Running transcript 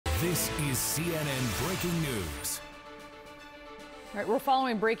This is CNN Breaking News. All right, we're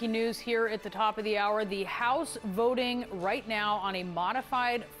following breaking news here at the top of the hour. The House voting right now on a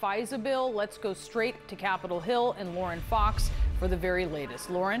modified FISA bill. Let's go straight to Capitol Hill and Lauren Fox for the very latest.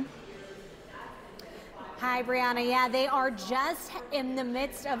 Lauren? Hi, Brianna. Yeah, they are just in the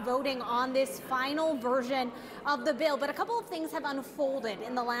midst of voting on this final version of the bill. But a couple of things have unfolded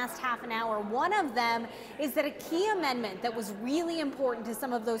in the last half an hour. One of them is that a key amendment that was really important to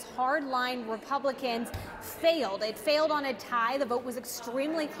some of those hardline Republicans failed. It failed on a tie. The vote was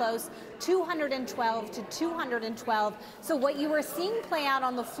extremely close, 212 to 212. So what you are seeing play out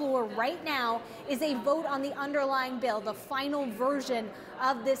on the floor right now is a vote on the underlying bill, the final version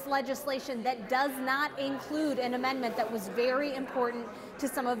of this legislation that does not include an amendment that was very important to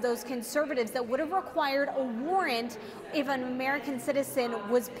some of those conservatives that would have required a warrant if an American citizen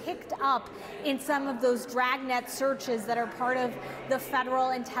was picked up in some of those dragnet searches that are part of the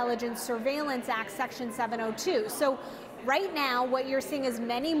Federal Intelligence Surveillance Act, Section 702. So right now, what you're seeing is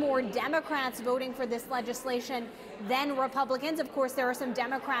many more Democrats voting for this legislation than Republicans. Of course, there are some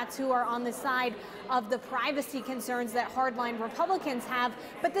Democrats who are on the side of the privacy concerns that hardline Republicans have.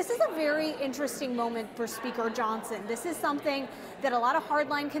 But this is a very interesting moment for Speaker Johnson. This is something that a lot of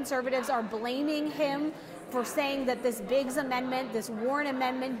hardline conservatives are blaming him for, saying that this Biggs amendment, this Warren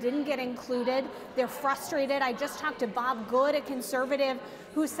amendment, didn't get included. They're frustrated. I just talked to Bob Good, a conservative,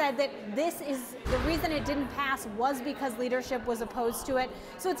 who said that this is the reason it didn't pass was because leadership was opposed to it.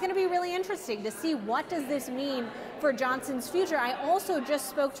 So it's going to be really interesting to see what does this mean for Johnson's future. I also just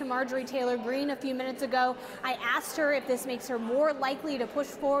spoke to Marjorie Taylor Greene a few minutes ago. I asked her if this makes her more likely to push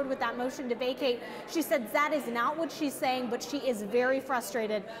forward with that motion to vacate. She said that is not what she's saying, but she is very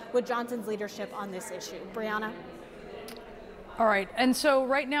frustrated with Johnson's leadership on this issue. Brianna? All right, and so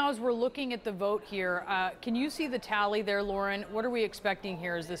right now as we're looking at the vote here, can you see the tally there, Lauren? What are we expecting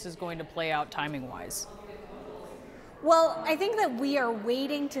here as this is going to play out timing-wise? Well, I think that we are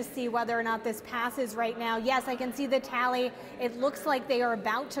waiting to see whether or not this passes right now. Yes, I can see the tally. It looks like they are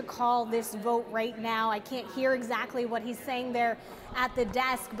about to call this vote right now. I can't hear exactly what he's saying there at the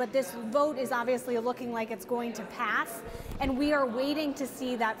desk, but this vote is obviously looking like it's going to pass, and we are waiting to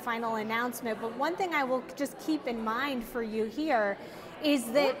see that final announcement. But one thing I will just keep in mind for you here is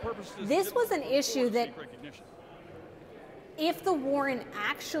that this was an issue that, if the warrant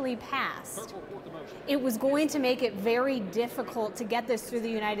actually passed, it was going to make it very difficult to get this through the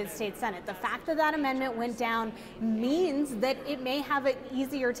United States Senate. The fact that that amendment went down means that it may have an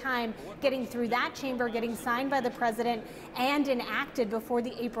easier time getting through that chamber, getting signed by the president, and enacted before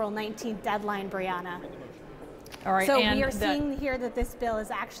the April 19th deadline, Brianna. All right, so we are seeing here that this bill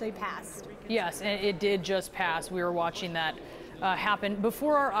is actually passed. Yes, and it did just pass. We were watching that happen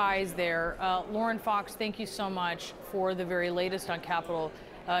before our eyes there. Lauren Fox, thank you so much for the very latest on Capitol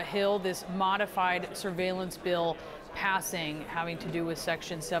Hill, this modified surveillance bill passing, having to do with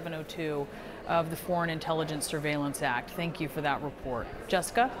Section 702 of the Foreign Intelligence Surveillance Act. Thank you for that report.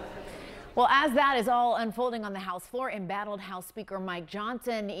 Jessica? Well, as that is all unfolding on the House floor, embattled House Speaker Mike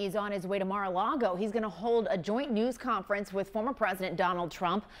Johnson is on his way to Mar-a-Lago. He's going to hold a joint news conference with former President Donald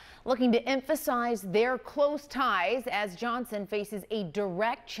Trump, looking to emphasize their close ties as Johnson faces a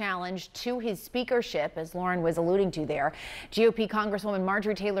direct challenge to his speakership, as Lauren was alluding to there. GOP Congresswoman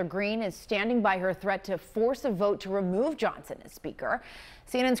Marjorie Taylor Greene is standing by her threat to force a vote to remove Johnson as Speaker.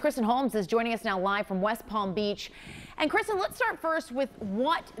 CNN's Kristen Holmes is joining us now live from West Palm Beach. And Kristen, let's start first with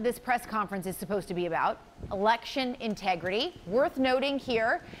what this press conference is supposed to be about. Election integrity. Worth noting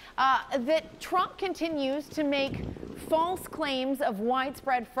here that Trump continues to make false claims of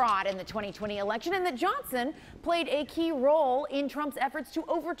widespread fraud in the 2020 election, and that Johnson played a key role in Trump's efforts to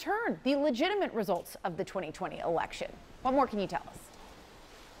overturn the legitimate results of the 2020 election. What more can you tell us?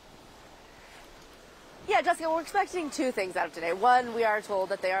 Yeah, Jessica, we're expecting two things out of today. One, we are told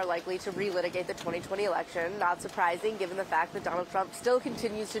that they are likely to relitigate the 2020 election. Not surprising, given the fact that Donald Trump still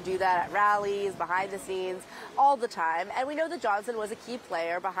continues to do that at rallies, behind the scenes, all the time. And we know that Johnson was a key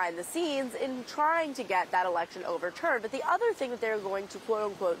player behind the scenes in trying to get that election overturned. But the other thing that they're going to,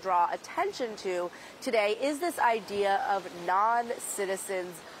 quote unquote, draw attention to today is this idea of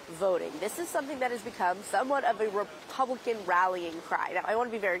non-citizens voting. This is something that has become somewhat of a Republican rallying cry. Now, I want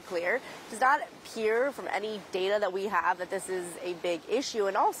to be very clear. It does not appear from any data that we have that this is a big issue.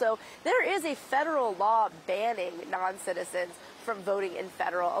 And also, there is a federal law banning non-citizens from voting in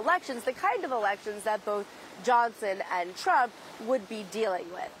federal elections, the kind of elections that both Johnson and Trump would be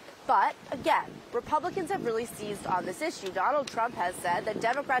dealing with. But again, Republicans have really seized on this issue. Donald Trump has said that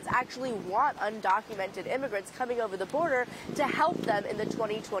Democrats actually want undocumented immigrants coming over the border to help them in the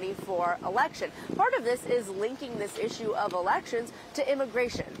 2024 election. Part of this is linking this issue of elections to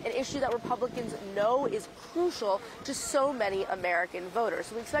immigration, an issue that Republicans know is crucial to so many American voters.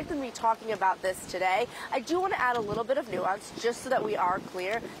 So we expect them to be talking about this today. I do want to add a little bit of nuance just so that we are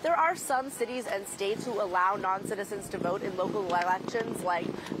clear. There are some cities and states who allow non-citizens to vote in local elections, like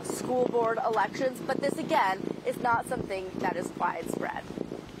school board elections, but this again is not something that is widespread.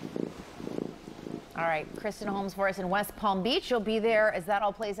 All right, Kristen Holmes for us in West Palm Beach. You'll be there as that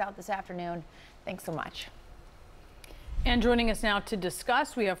all plays out this afternoon. Thanks so much. And joining us now to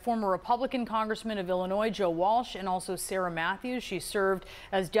discuss, we have former Republican Congressman of Illinois, Joe Walsh, and also Sarah Matthews. She served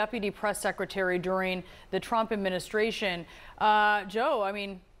as Deputy Press Secretary during the Trump administration. Joe, I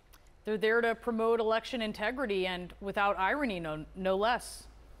mean, they're there to promote election integrity and without irony, no less.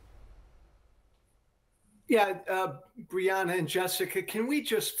 Yeah, Brianna and Jessica, can we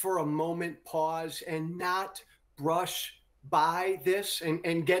just for a moment pause and not brush by this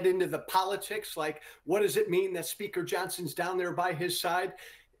and get into the politics? Like, what does it mean that Speaker Johnson's down there by his side?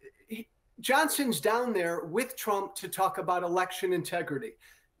 Johnson's down there with Trump to talk about election integrity.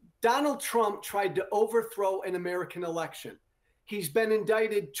 Donald Trump tried to overthrow an American election. He's been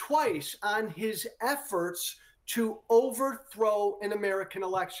indicted twice on his efforts to overthrow an American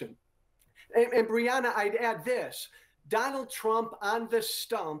election. And Brianna, I'd add this. Donald Trump on the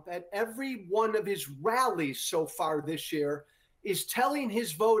stump at every one of his rallies so far this year is telling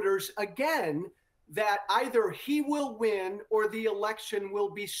his voters again that either he will win or the election will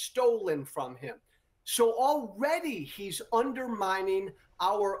be stolen from him. So already he's undermining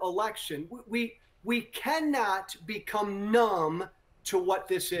our election. We cannot become numb to what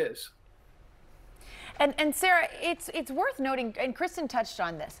this is. And Sarah, it's worth noting, and Kristen touched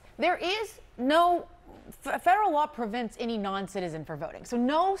on this, there is no federal law prevents any non-citizen from voting. So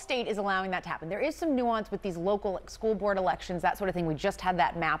no state is allowing that to happen. There is some nuance with these local school board elections, that sort of thing. We just had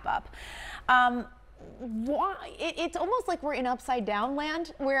that map up. It's almost like we're in upside down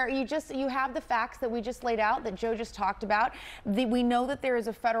land where you have the facts that we just laid out, that Joe just talked about. We know that there is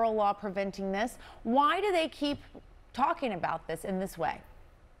a federal law preventing this. Why do they keep talking about this in this way?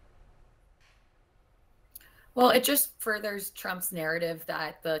 Well, it just furthers Trump's narrative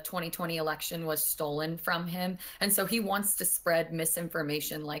that the 2020 election was stolen from him. And so he wants to spread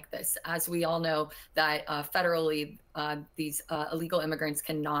misinformation like this. As we all know that federally, these illegal immigrants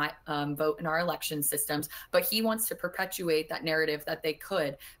cannot vote in our election systems, but he wants to perpetuate that narrative that they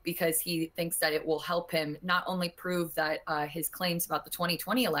could, because he thinks that it will help him not only prove that his claims about the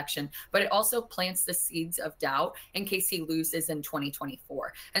 2020 election, but it also plants the seeds of doubt in case he loses in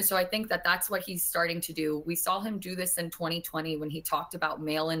 2024. And so I think that that's what he's starting to do. We saw him do this in 2020 when he talked about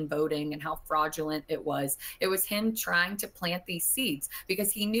mail-in voting and how fraudulent it was. It was him trying to plant these seeds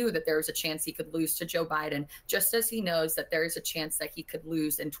because he knew that there was a chance he could lose to Joe Biden, just as he knows that there is a chance that he could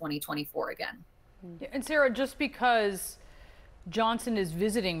lose in 2024 again. And Sarah, just because Johnson is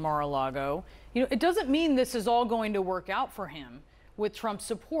visiting Mar-a-Lago, it doesn't mean this is all going to work out for him with Trump's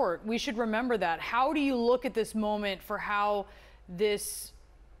support. We should remember that. How do you look at this moment for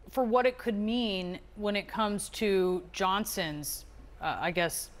what it could mean when it comes to Johnson's, I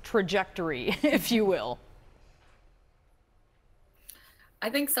guess, trajectory, if you will? I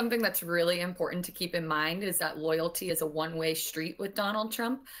think something that's really important to keep in mind is that loyalty is a one-way street with Donald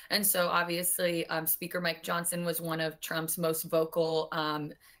Trump. And so obviously Speaker Mike Johnson was one of Trump's most vocal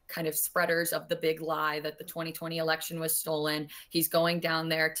kind of spreaders of the big lie that the 2020 election was stolen. He's going down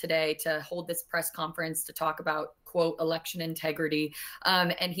there today to hold this press conference to talk about, quote, election integrity.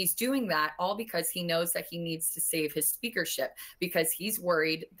 And he's doing that all because he knows that he needs to save his speakership, because he's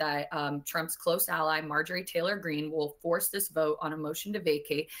worried that Trump's close ally, Marjorie Taylor Greene, will force this vote on a motion to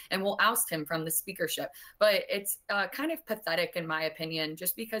vacate and will oust him from the speakership. But it's kind of pathetic, in my opinion,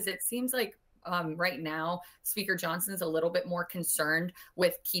 just because it seems like right now, Speaker Johnson's a little bit more concerned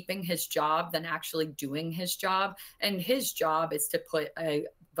with keeping his job than actually doing his job. And his job is to put a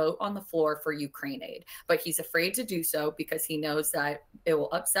vote on the floor for Ukraine aid. But he's afraid to do so because he knows that it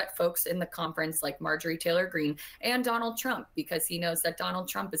will upset folks in the conference like Marjorie Taylor Greene and Donald Trump, because he knows that Donald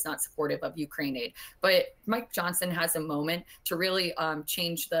Trump is not supportive of Ukraine aid. But Mike Johnson has a moment to really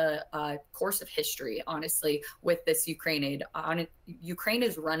change the course of history, honestly, with this Ukraine aid. Ukraine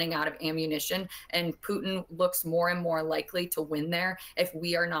is running out of ammunition, and Putin looks more and more likely to win there if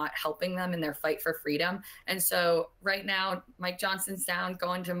we are not helping them in their fight for freedom. And so right now, Mike Johnson's down,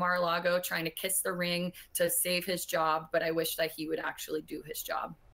 going to Mar-a-Lago, trying to kiss the ring to save his job. But I wish that he would actually do his job.